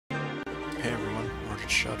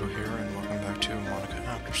REUPLOAD here, and welcome back to Monika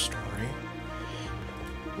After Story.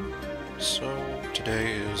 So,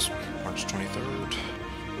 today is March 23rd.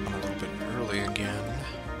 I'm a little bit early again.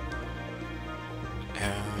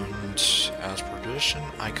 And, as per tradition,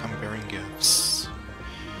 I come bearing gifts.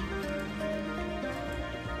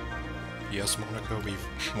 Yes, Monika,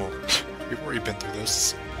 we've already been through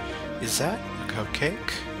this. Is that a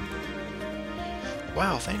cupcake?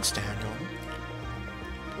 Wow, thanks, Daniel.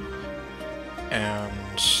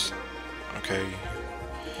 And, okay.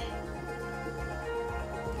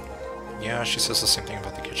 Yeah, she says the same thing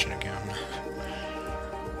about the kitchen again.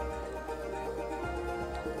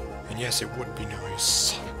 And yes, it would be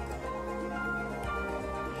nice.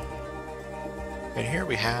 And here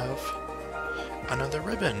we have another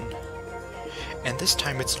ribbon. And this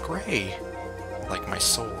time it's gray, like my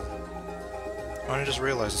soul. Oh, and I just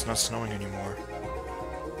realized it's not snowing anymore.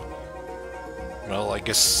 Well, I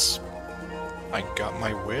guess I got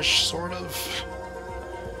my wish, sort of.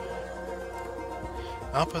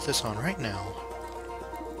 I'll put this on right now.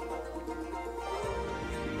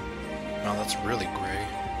 Wow, that's really gray.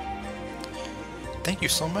 Thank you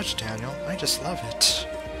so much, Daniel. I just love it.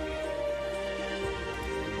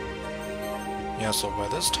 Yeah, so by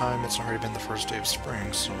this time, it's already been the first day of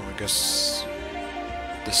spring, so I guess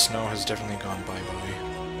the snow has definitely gone bye-bye.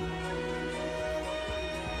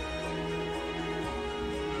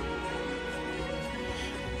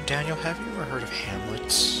 Daniel, have you ever heard of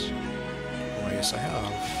Hamlet? Well, yes, I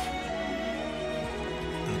have.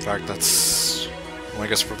 In fact, that's... well, I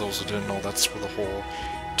guess for those who didn't know, that's where the whole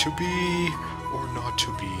 "to be or not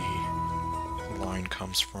to be" line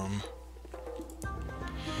comes from.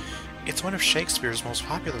 It's one of Shakespeare's most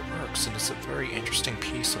popular works, and it's a very interesting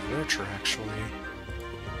piece of literature, actually.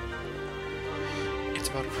 It's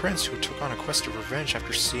about a prince who took on a quest of revenge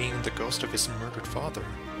after seeing the ghost of his murdered father.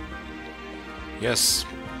 Yes,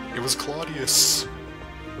 it was Claudius.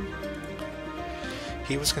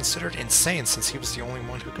 He was considered insane since he was the only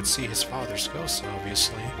one who could see his father's ghost,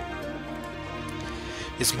 obviously.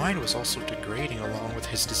 His mind was also degrading along with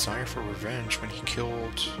his desire for revenge when he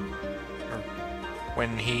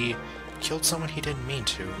killed someone he didn't mean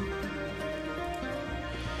to.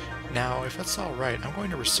 Now, if that's alright, I'm going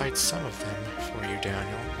to recite some of them for you,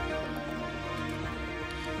 Daniel.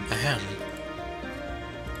 Ahem.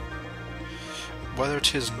 Whether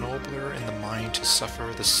 'tis nobler in the mind to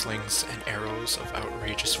suffer the slings and arrows of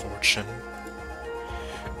outrageous fortune,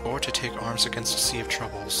 or to take arms against a sea of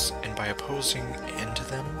troubles, and by opposing end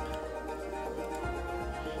them,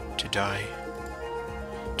 to die,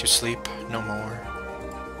 to sleep no more,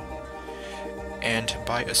 and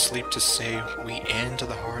by asleep to say we end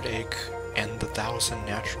the heartache and the thousand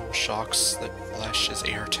natural shocks that flesh is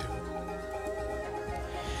heir to.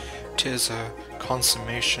 'Tis a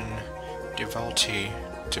consummation devoutly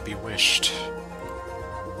to be wished.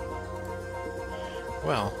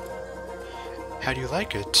 Well, how do you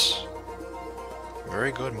like it?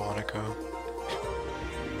 Very good, Monika.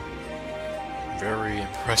 Very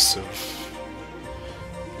impressive.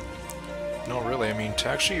 No, really, I mean, to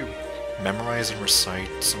actually memorize and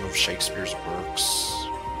recite some of Shakespeare's works.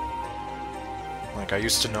 Like, I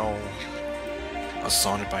used to know a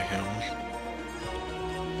sonnet by him.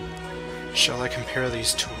 Shall I compare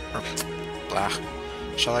these to...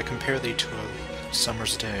 Shall I compare thee to a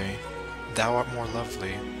summer's day? Thou art more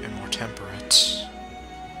lovely and more temperate.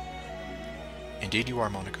 Indeed you are,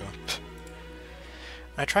 Monika.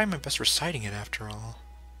 I tried my best reciting it after all.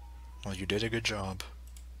 Well, you did a good job.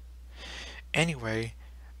 Anyway,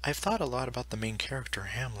 I've thought a lot about the main character,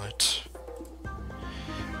 Hamlet.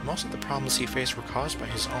 Most of the problems he faced were caused by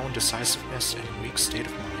his own decisiveness and weak state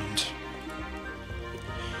of mind.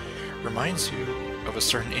 Reminds you of a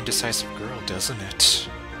certain indecisive girl, doesn't it?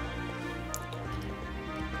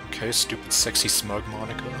 Okay, stupid, sexy, smug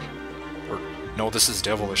Monika. Or, no, this is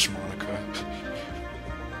devilish Monika.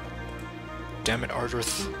 Damn it,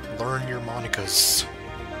 Ardreth, learn your Monikas.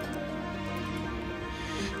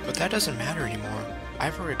 But that doesn't matter anymore.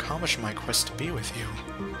 I've already accomplished my quest to be with you.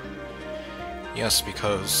 Yes,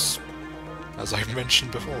 because, as I've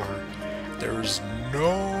mentioned before, there's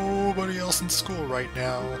nobody else in school right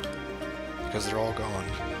now. Because they're all gone.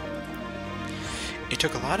 It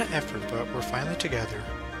took a lot of effort, but we're finally together.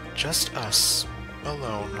 Just us.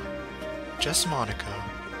 Alone. Just Monika.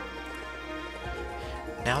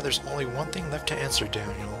 Now there's only one thing left to answer,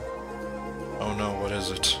 Daniel. Oh no, what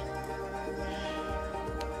is it?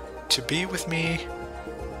 To be with me,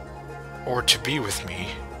 or to be with me?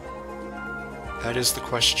 That is the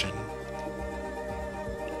question.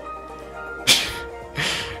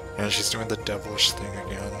 And she's doing the devilish thing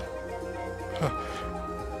again.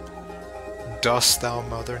 Dost thou,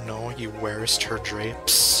 mother, know ye wearest her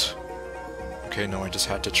drapes? Okay, no, I just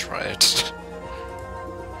had to try it.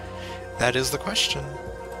 That is the question.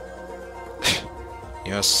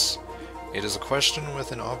 Yes, it is a question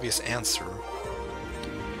with an obvious answer.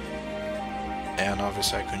 And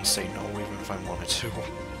obviously I couldn't say no even if I wanted to.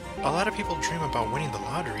 A lot of people dream about winning the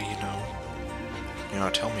lottery, you know. You know,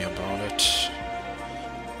 tell me about it.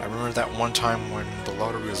 I remember that one time when the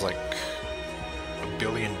lottery was like $1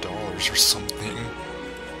 billion or something.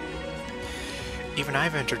 Even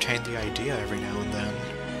I've entertained the idea every now and then.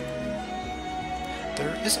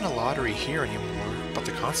 There isn't a lottery here anymore, but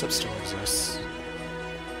the concept still exists.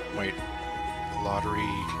 Wait, lottery...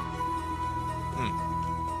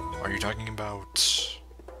 Are you talking about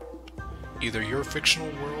either your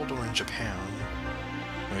fictional world or in Japan?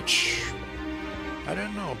 Which... I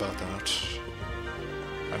didn't know about that.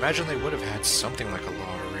 I imagine they would have had something like a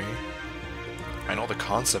lottery. I know the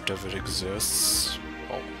concept of it exists,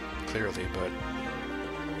 well, clearly, but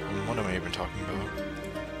what am I even talking about?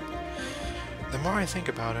 The more I think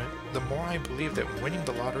about it, the more I believe that winning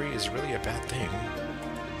the lottery is really a bad thing.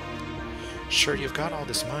 Sure, you've got all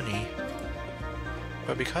this money,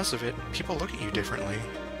 but because of it, people look at you differently.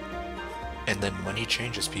 And then money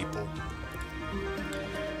changes people.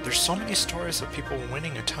 There's so many stories of people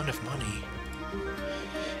winning a ton of money.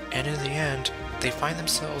 And in the end, they find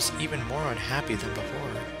themselves even more unhappy than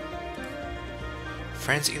before.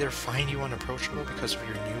 Friends either find you unapproachable because of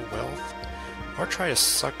your new wealth, or try to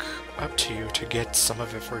suck up to you to get some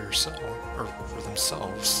of it for yourself, or for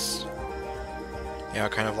themselves. Yeah,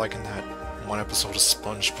 kind of like in that one episode of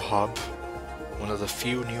SpongeBob. One of the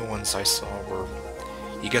few new ones I saw where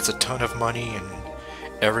he gets a ton of money and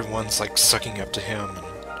everyone's like sucking up to him, and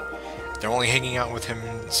they're only hanging out with him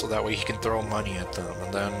so that way he can throw money at them,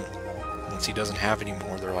 and then once he doesn't have any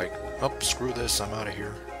more, they're like, oh, screw this, I'm out of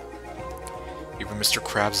here. Even Mr.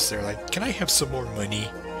 Krabs is there like, can I have some more money?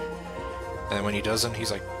 And then when he doesn't,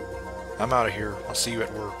 he's like, I'm out of here, I'll see you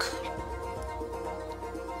at work.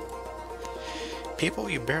 People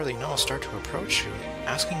you barely know start to approach you,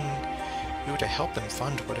 asking you to help them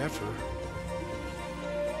fund whatever.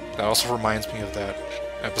 That also reminds me of that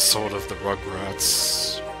episode of the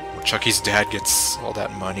Rugrats, where Chucky's dad gets all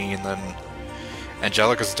that money, and then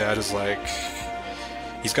Angelica's dad is like,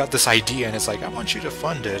 he's got this idea, and it's like, I want you to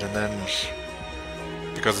fund it, and then,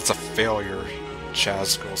 because it's a failure,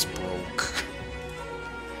 Chaz goes broke.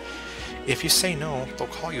 If you say no, they'll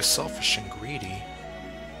call you selfish and greedy.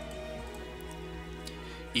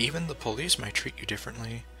 Even the police might treat you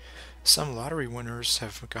differently. Some lottery winners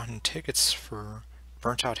have gotten tickets for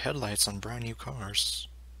burnt-out headlights on brand new cars.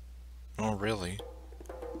 Oh, really?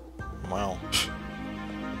 Wow.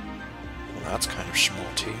 Well, that's kind of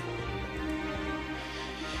schmaltzy.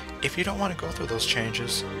 If you don't want to go through those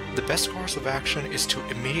changes, the best course of action is to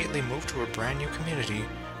immediately move to a brand new community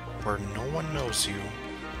where no one knows you.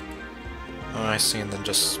 Oh, I see, and then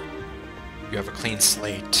just... you have a clean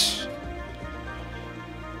slate.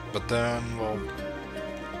 But then, well...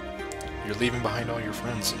 you're leaving behind all your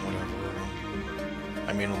friends and whatever.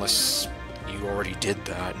 I mean, unless you already did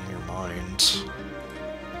that in your mind.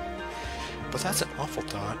 But that's an awful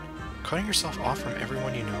thought. Cutting yourself off from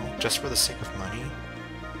everyone you know just for the sake of money?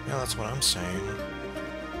 Yeah, that's what I'm saying.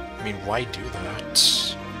 I mean, why do that?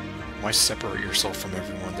 Why separate yourself from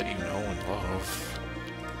everyone that you know and love?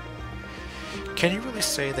 Can you really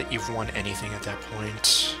say that you've won anything at that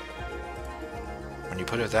point? When you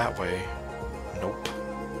put it that way, nope.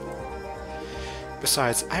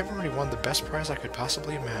 Besides, I've already won the best prize I could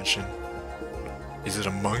possibly imagine. Is it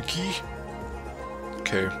a monkey?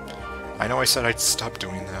 Okay, I know I said I'd stop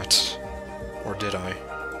doing that. Or did I?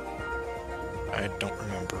 I don't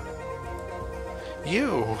remember.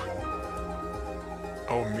 You!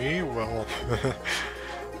 Oh, me? Well...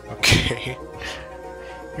 okay.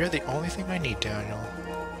 You're the only thing I need, Daniel.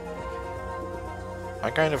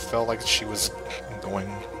 I kind of felt like she was going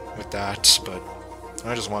with that, but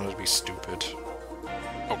I just wanted to be stupid.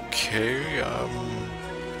 Okay,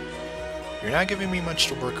 you're not giving me much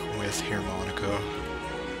to work with here, Monika.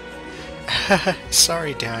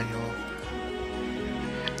 Sorry, Daniel.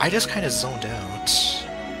 I just kind of zoned out.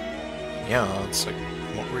 Yeah, it's like,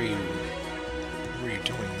 what were you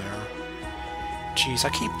doing there? Jeez, I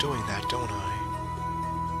keep doing that, don't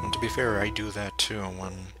I? And to be fair, I do that too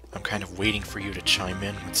when I'm kind of waiting for you to chime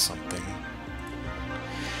in with something.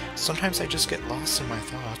 Sometimes I just get lost in my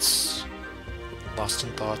thoughts. Lost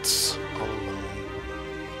in thoughts, all alone.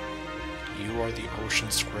 You are the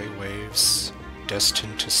ocean's gray waves,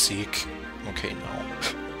 destined to seek... Okay, no.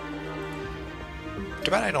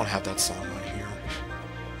 Too bad I don't have that song on here.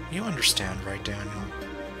 You understand, right, Daniel?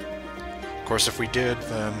 course, if we did,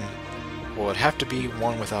 then, well, it'd have to be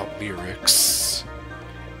one without lyrics.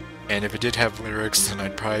 And if it did have lyrics, then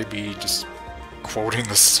I'd probably be just quoting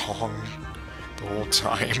the song the whole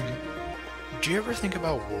time. Do you ever think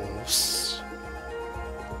about wolves?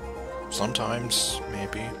 Sometimes,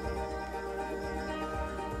 maybe.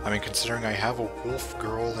 I mean, considering I have a wolf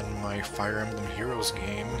girl in my Fire Emblem Heroes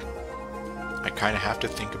game, I kinda have to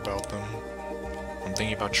think about them. I'm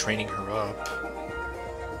thinking about training her up.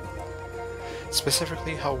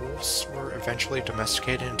 Specifically, how wolves were eventually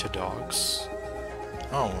domesticated into dogs.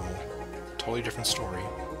 Oh, totally different story.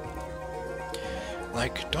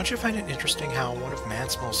 Like, don't you find it interesting how one of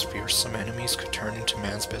man's most fearsome enemies could turn into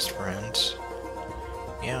man's best friend?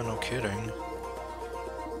 Yeah, no kidding.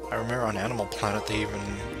 I remember on Animal Planet they even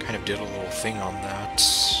kind of did a little thing on that.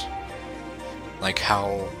 Like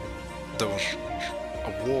how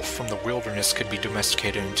a wolf from the wilderness could be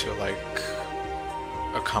domesticated into, like,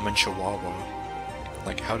 a common chihuahua.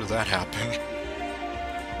 Like, how did that happen?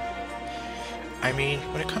 I mean,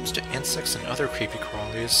 when it comes to insects and other creepy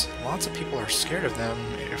crawlies, lots of people are scared of them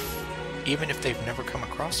even if they've never come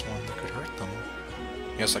across one that could hurt them.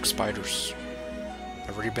 Yes, like spiders.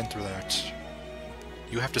 I've already been through that.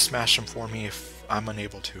 You have to smash them for me if I'm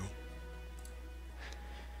unable to.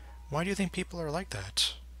 Why do you think people are like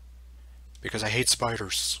that? Because I hate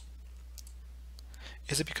spiders.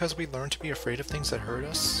 Is it because we learned to be afraid of things that hurt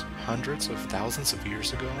us hundreds of thousands of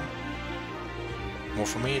years ago? Well,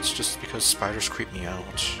 for me, it's just because spiders creep me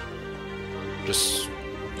out. Just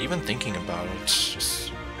even thinking about it,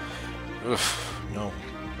 just... ugh, no.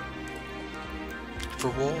 For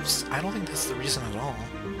wolves, I don't think that's the reason at all.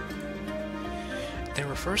 They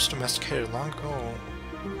were first domesticated long ago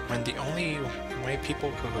when the only way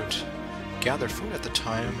people could gather food at the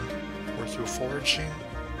time were through foraging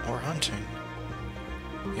or hunting.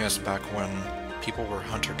 Yes, back when people were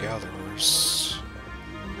hunter-gatherers.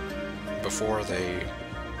 Before they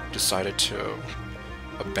decided to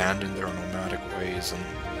abandon their nomadic ways and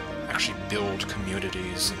actually build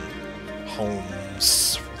communities and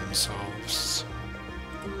homes for themselves.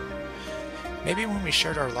 Maybe when we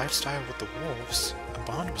shared our lifestyle with the wolves, a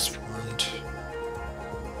bond was formed.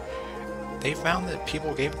 They found that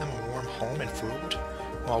people gave them a warm home and food,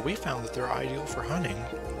 while we found that they're ideal for hunting.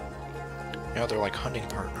 You know, they're like hunting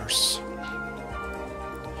partners.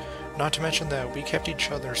 Not to mention that we kept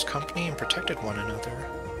each other's company and protected one another.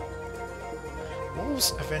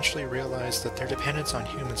 Wolves eventually realized that their dependence on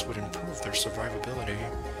humans would improve their survivability,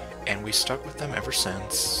 and we stuck with them ever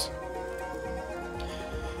since.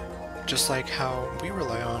 Just like how we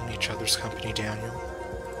rely on each other's company, Daniel.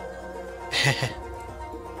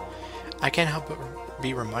 I can't help but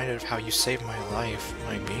be reminded of how you saved my life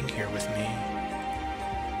by being here with me.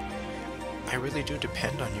 I really do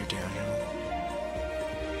depend on you, Daniel.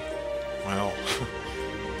 Well,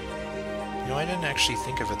 you know, I didn't actually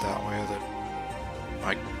think of it that way, that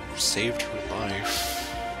I saved her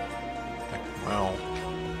life. Like, wow.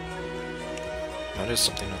 That is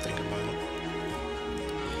something to think about.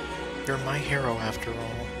 You're my hero, after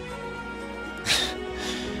all.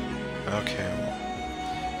 Okay, well,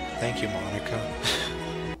 thank you, Monika.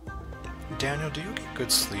 Daniel, do you get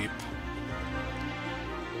good sleep?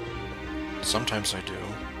 Sometimes I do.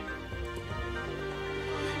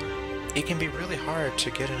 It can be really hard to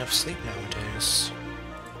get enough sleep nowadays.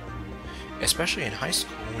 Especially in high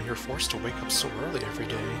school, when you're forced to wake up so early every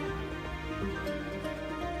day.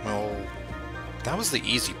 Well, that was the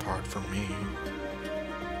easy part for me.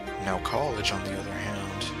 Now college, on the other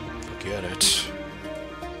hand, forget it.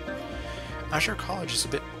 I'm sure college is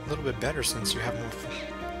a little bit better since you have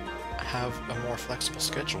a more flexible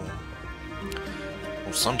schedule.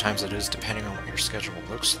 Well, sometimes it is, depending on what your schedule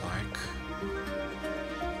looks like.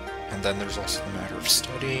 And then there's also the matter of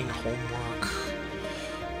studying, homework.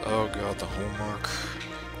 Oh god, the homework.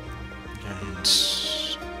 And,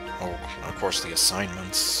 oh, of course, the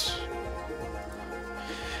assignments.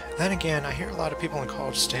 Then again, I hear a lot of people in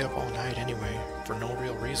college stay up all night anyway, for no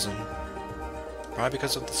real reason. Probably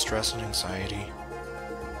because of the stress and anxiety.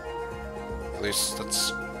 At least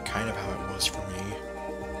that's kind of how it was for me.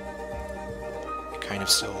 It kind of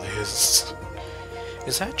still is.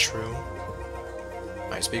 Is that true?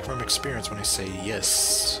 I speak from experience when I say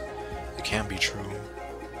yes, it can be true.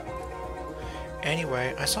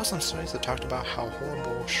 Anyway, I saw some studies that talked about how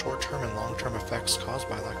horrible short-term and long-term effects caused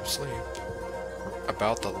by lack of sleep.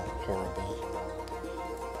 About the horrible.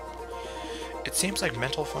 It seems like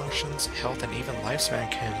mental functions, health, and even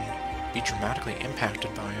lifespan can be dramatically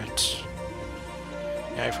impacted by it.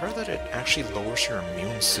 Yeah, I've heard that it actually lowers your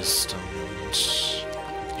immune system, and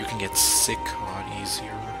you can get sick a lot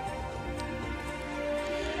easier.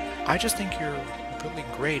 I just think you're really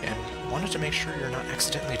great and wanted to make sure you're not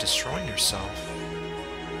accidentally destroying yourself.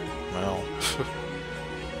 Well,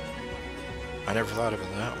 I never thought of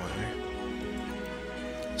it that way.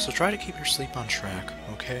 So try to keep your sleep on track,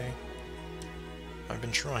 okay? I've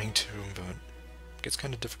been trying to, but it gets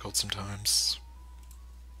kind of difficult sometimes.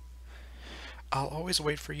 I'll always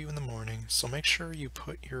wait for you in the morning, so make sure you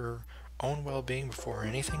put your own well-being before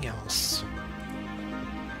anything else.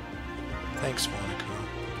 Thanks, Monika.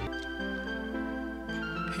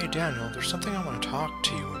 Hey Daniel, there's something I want to talk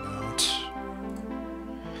to you about.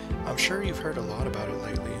 I'm sure you've heard a lot about it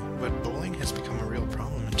lately, but bullying has become a real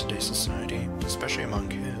problem in today's society, especially among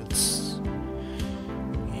kids.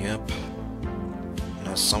 Yep. And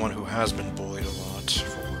as someone who has been bullied a lot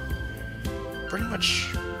for pretty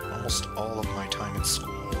much almost all of my time in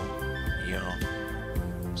school, yeah,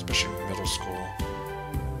 especially middle school,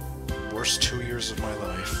 worst 2 years of my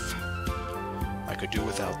life, I could do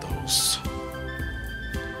without those.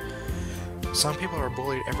 Some people are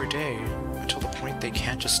bullied every day until the point they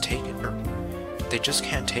can't just take it, or they just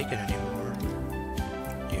can't take it anymore.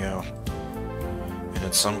 Yeah. And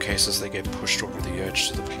in some cases they get pushed over the edge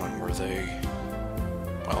to the point where they,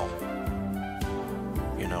 well,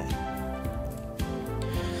 you know.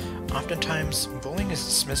 Oftentimes, bullying is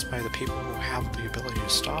dismissed by the people who have the ability to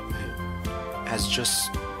stop it as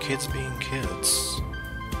just kids being kids.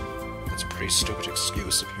 That's a pretty stupid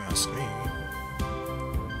excuse if you ask me.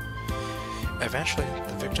 Eventually,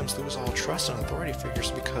 the victims lose all trust in authority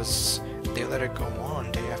figures because they let it go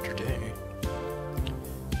on day after day.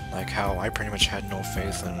 Like how I pretty much had no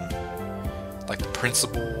faith in, like, the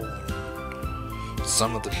principal,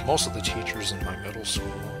 most of the teachers in my middle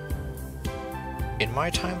school. In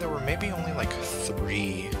my time, there were maybe only like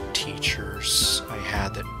 3 teachers I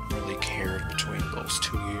had that really cared between those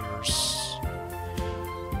 2 years.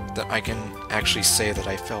 That I can actually say that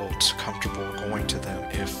I felt comfortable going to them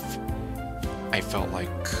if I felt like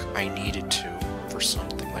I needed to for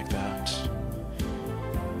something like that.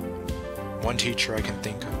 One teacher I can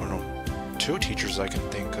think of, or no, 2 teachers I can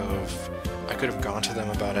think of, I could have gone to them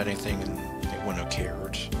about anything and they wouldn't have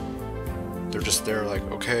cared. They're just there like,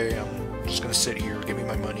 okay, I'm just gonna sit here, give me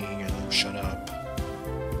my money, and shut up.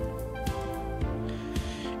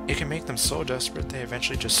 It can make them so desperate they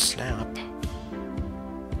eventually just snap.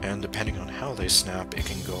 And depending on how they snap, it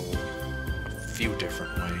can go a few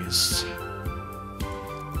different ways,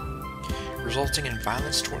 resulting in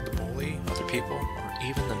violence toward the bully, other people, or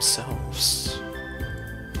even themselves.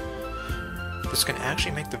 This can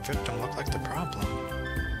actually make the victim look like the problem.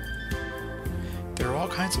 There are all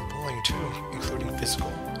kinds of bullying too, including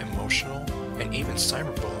physical, emotional, and even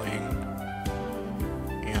cyberbullying.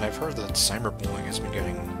 And I've heard that cyberbullying has been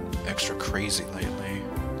getting extra crazy lately.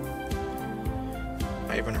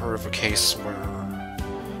 I even heard of a case where,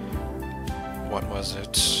 what was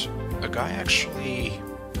it? A guy actually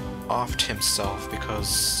offed himself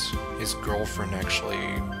because his girlfriend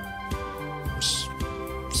actually was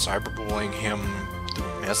cyberbullying him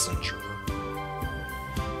through Messenger.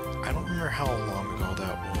 I don't remember how long ago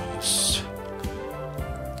that was.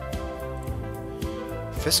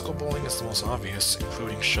 Physical bullying is the most obvious,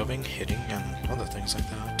 including shoving, hitting, and other things like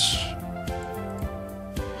that.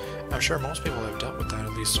 I'm sure most people have dealt with that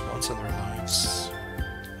at least once in their lives.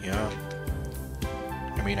 Yeah.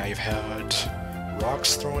 I mean, I've had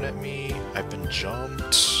rocks thrown at me, I've been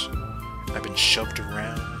jumped, I've been shoved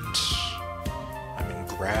around, I've been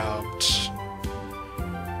grabbed,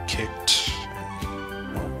 kicked,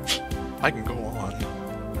 and, well, I can go on.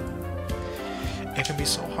 It can be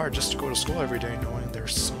so hard just to go to school every day knowing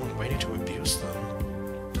there's someone waiting to abuse them.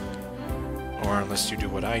 Or unless you do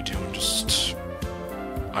what I do and just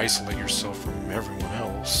isolate yourself from everyone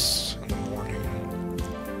else in the morning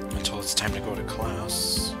until it's time to go to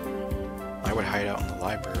class. I would hide out in the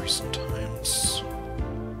library sometimes.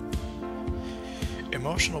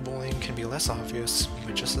 Emotional bullying can be less obvious,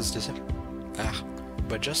 but just as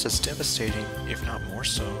devastating, if not more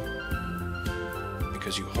so,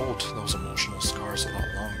 because you hold those emotional scars a lot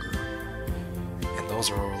longer, and those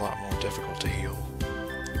are a lot more difficult to heal.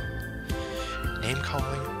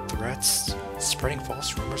 Name-calling, threats, spreading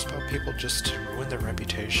false rumors about people just to ruin their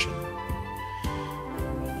reputation.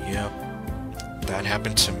 Yep, that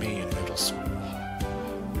happened to me in middle school.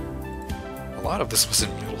 A lot of this was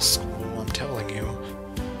in middle school, I'm telling you.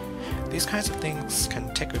 These kinds of things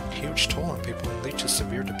can take a huge toll on people and lead to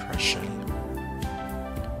severe depression,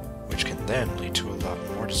 which can then lead to a lot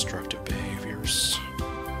more destructive behaviors.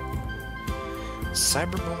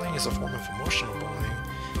 Cyberbullying is a form of emotional bullying,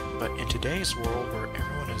 but in today's world where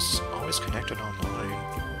everyone is always connected online,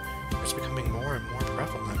 it's becoming more and more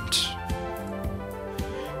prevalent.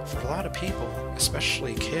 For a lot of people,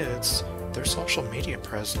 especially kids, their social media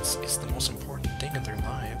presence is the most important thing in their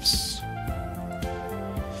lives.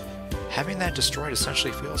 Having that destroyed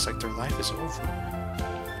essentially feels like their life is over.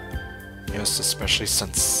 Yes, especially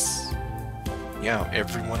since, yeah,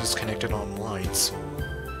 everyone is connected online, so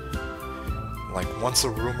like once a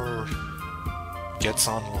rumor gets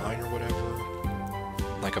online or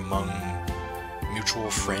whatever, like among mutual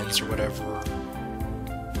friends or whatever,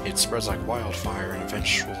 it spreads like wildfire, and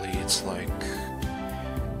eventually it's like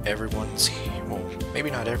everyone's, well, maybe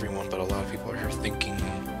not everyone, but a lot of people are here thinking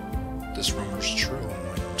this rumor's true,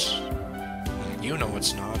 and you know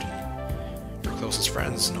it's not, and your closest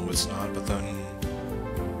friends know it's not, but then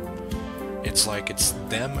it's like it's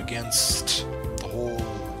them against the whole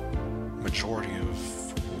majority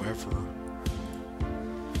of whoever.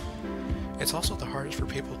 It's also the hardest for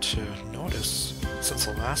people to notice, since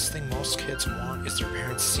the last thing most kids want is their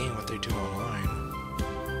parents seeing what they do online.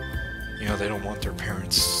 You know, they don't want their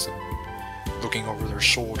parents looking over their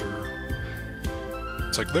shoulder.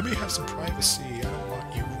 It's like, let me have some privacy, I don't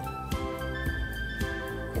want you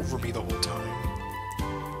over me the whole time.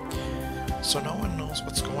 So no one knows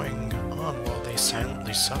what's going on while they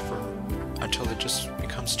silently suffer, until it just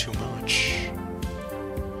becomes too much.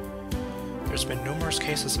 There's been numerous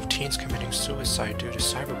cases of teens committing suicide due to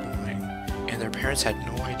cyberbullying, and their parents had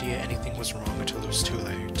no idea anything was wrong until it was too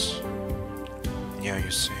late. Yeah,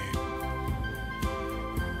 you see.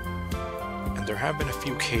 And there have been a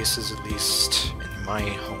few cases, at least in my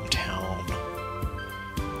hometown,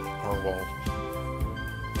 or well,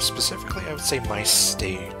 specifically I would say my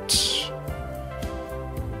state,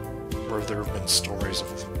 where there have been stories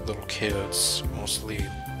of little kids, mostly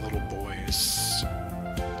little boys,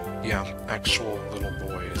 yeah, actual little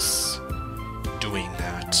boys, doing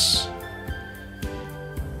that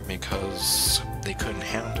because they couldn't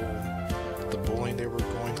handle the bullying they were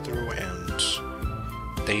going through, and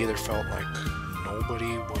they either felt like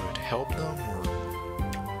nobody would help them, or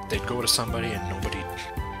they'd go to somebody and nobody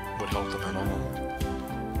would help them at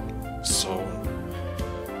all. So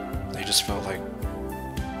they just felt like,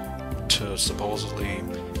 to supposedly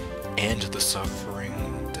end the suffering,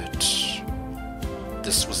 that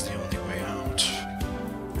this was the only way out.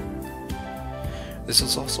 This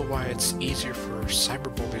is also why it's easier for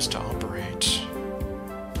cyberbullies to operate,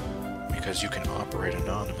 because you can operate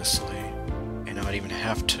anonymously and not even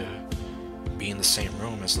have to be in the same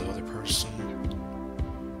room as the other person,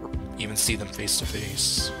 or even see them face to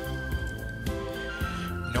face.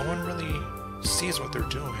 No one really sees what they're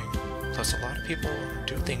doing. Plus, a lot of people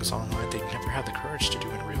do things online they never had the courage to do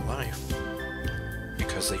in real life,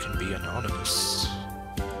 because they can be anonymous.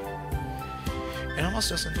 It almost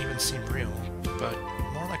doesn't even seem real, but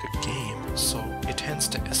more like a game, so it tends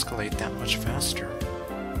to escalate that much faster.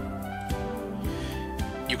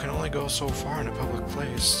 You can only go so far in a public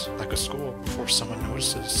place, like a school, before someone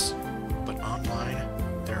notices, but online,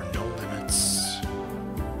 there are no limits.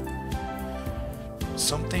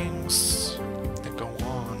 Some things that go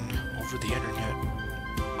on over the internet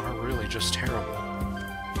are really just terrible.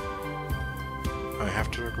 I have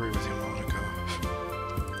to agree with you, Monika.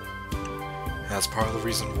 That's part of the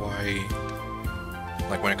reason why,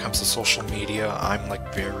 like, when it comes to social media, I'm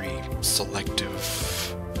like very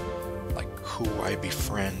selective, like who I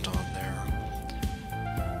befriend on there.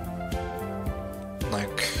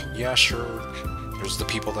 Like, yeah, sure, there's the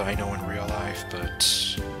people that I know in real life, but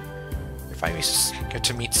if I get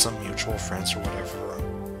to meet some mutual friends or whatever,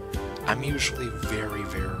 I'm usually very,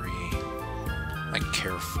 very, like,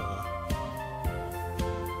 careful.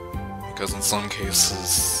 Because in some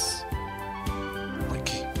cases, like,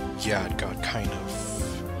 yeah, it got kind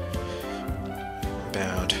of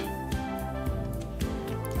bad.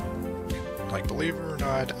 Like, believe it or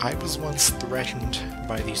not, I was once threatened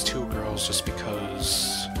by these two girls just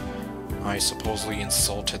because I supposedly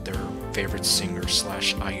insulted their favorite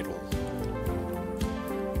singer/idol.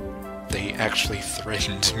 They actually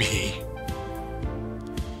threatened me.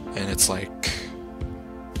 And it's like,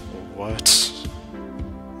 what?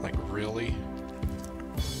 Like, really?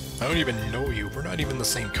 I don't even know you, we're not even in the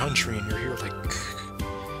same country, and you're here, like,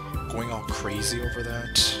 going all crazy over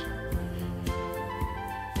that?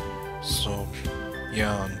 So,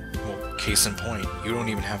 yeah, well, case in point, you don't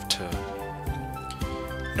even have to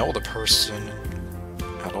know the person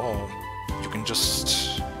at all. You can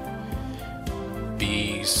just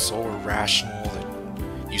be so irrational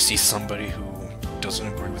that you see somebody who doesn't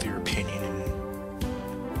agree with your opinion,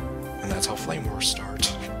 and that's how flame wars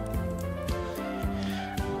start.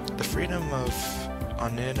 The freedom of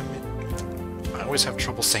anonymity, I always have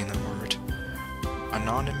trouble saying that word,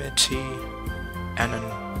 anonymity, and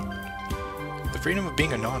the freedom of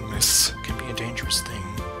being anonymous can be a dangerous thing.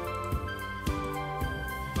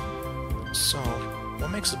 So, what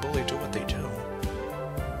makes a bully do what they do?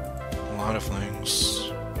 A lot of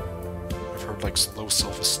things. I've heard like low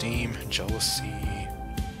self-esteem, jealousy,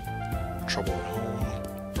 trouble at home.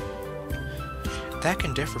 That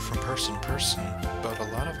can differ from person to person, but a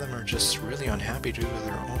lot of them are just really unhappy due to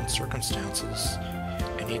their own circumstances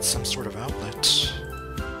and need some sort of outlet.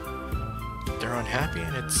 They're unhappy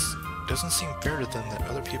and it doesn't seem fair to them that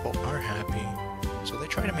other people are happy, so they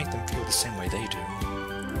try to make them feel the same way they do.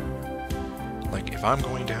 Like, if I'm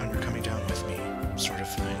going down, you're coming down with me, sort of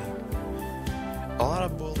thing. A lot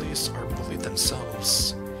of bullies are bullied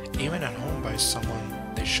themselves, even at home by someone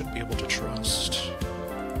they should be able to trust.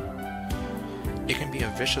 It can be a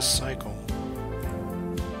vicious cycle.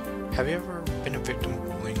 Have you ever been a victim of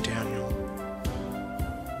bullying, Daniel?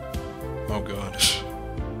 Oh god.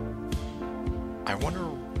 I wonder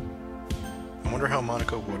how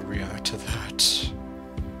Monika would react to that.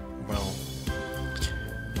 Well,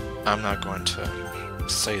 I'm not going to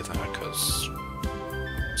say that because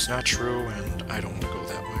it's not true and I don't want to go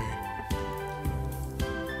that way.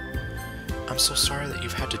 I'm so sorry that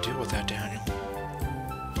you've had to deal with that, Daniel.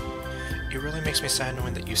 It really makes me sad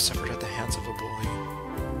knowing that you suffered at the hands of a bully.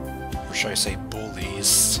 Or should I say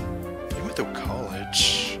bullies? You went through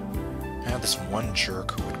college. I had this one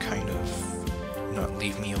jerk who would kind of not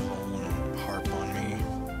leave me alone and harp on me.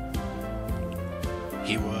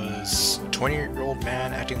 He was a 20-year-old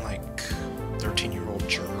man acting like a 13-year-old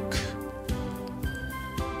jerk.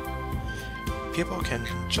 People can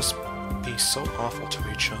just be so awful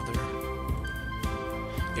to each other.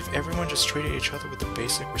 If everyone just treated each other with the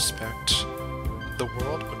basic respect, the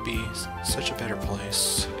world would be such a better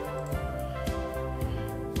place.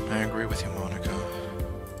 I agree with you, Monika.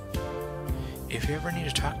 If you ever need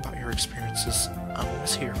to talk about your experiences, I'm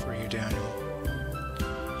always here for you, Daniel.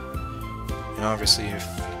 And obviously, if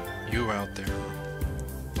you out there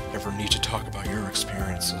ever need to talk about your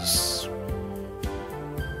experiences,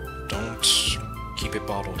 don't keep it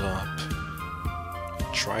bottled up.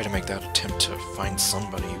 Try to make that attempt to find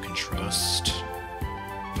somebody you can trust.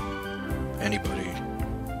 Anybody.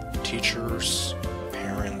 Teachers,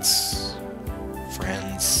 parents,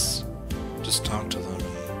 friends. Just talk to them.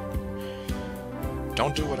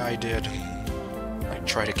 Don't do what I did. Like,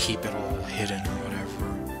 try to keep it all hidden or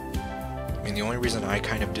whatever. I mean, the only reason I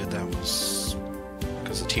kind of did that was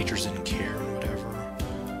because the teachers didn't care and whatever.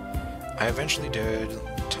 I eventually did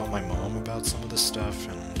tell my mom about some of this stuff,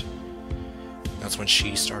 and that's when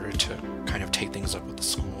she started to kind of take things up with the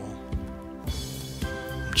school.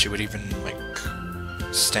 She would even, like,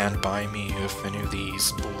 stand by me if any of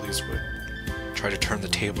these bullies would try to turn the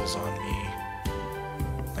tables on me.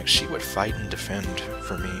 Like, she would fight and defend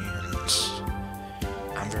for me, and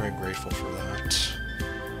I'm very grateful for that.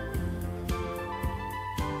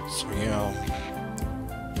 So, yeah.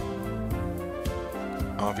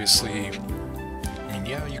 Obviously, I mean,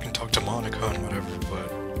 yeah, you can talk to Monika and whatever,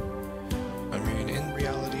 but I mean, in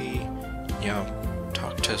reality, yeah,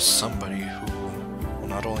 talk to somebody who will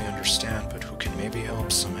not only understand, but who can maybe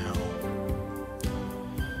help somehow.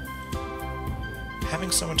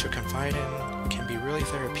 Having someone to confide in can be really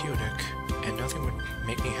therapeutic, and nothing would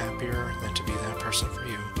make me happier than to be that person for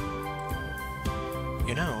you.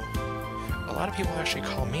 You know, a lot of people actually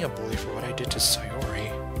call me a bully for what I did to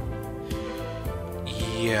Sayori.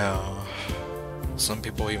 Yeah, some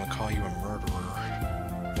people even call you a murderer.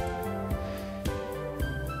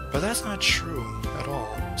 But that's not true at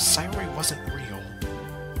all. Sayori wasn't real.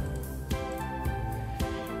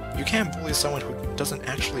 You can't bully someone who doesn't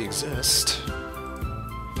actually exist.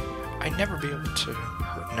 I'd never be able to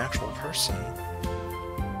hurt an actual person.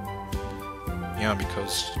 Yeah,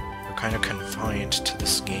 because you're kind of confined to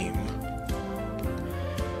this game.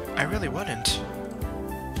 I really wouldn't.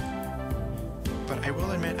 But I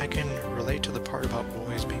will admit I can relate to the part about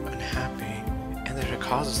boys being unhappy and that it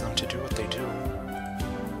causes them to do what they do.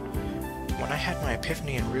 When I had my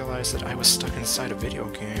epiphany and realized that I was stuck inside a video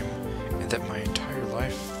game and that my entire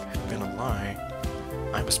life had been a lie,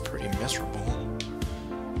 I was pretty miserable.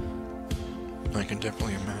 I can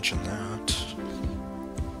definitely imagine that.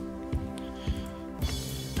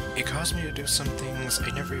 It caused me to do some things I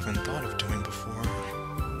never even thought of doing before.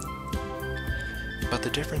 But the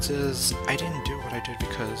difference is, I didn't do what I did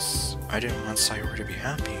because I didn't want Sayori to be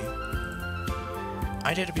happy.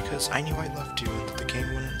 I did it because I knew I loved you and that the game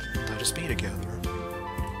wouldn't let us be together.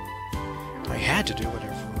 I had to do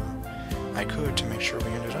whatever I could to make sure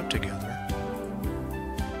we ended up together.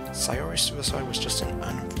 Sayori's suicide was just an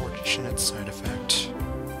unfortunate side effect.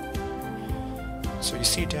 So you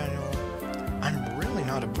see, Daniel, I'm really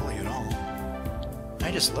not a bully at all.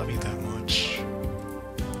 I just love you that much.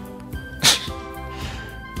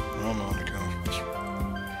 Oh, Monika.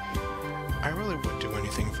 I really would do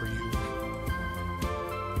anything for you.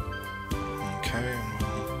 Okay,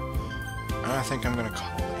 well, I think I'm gonna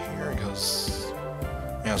call it here, because,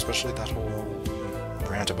 yeah, especially that whole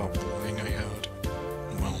rant about bullying I had.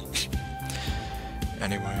 Well,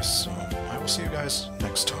 anyways, so I will see you guys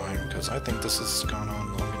next time, because I think this has gone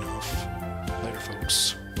on long enough. Later,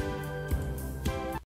 folks.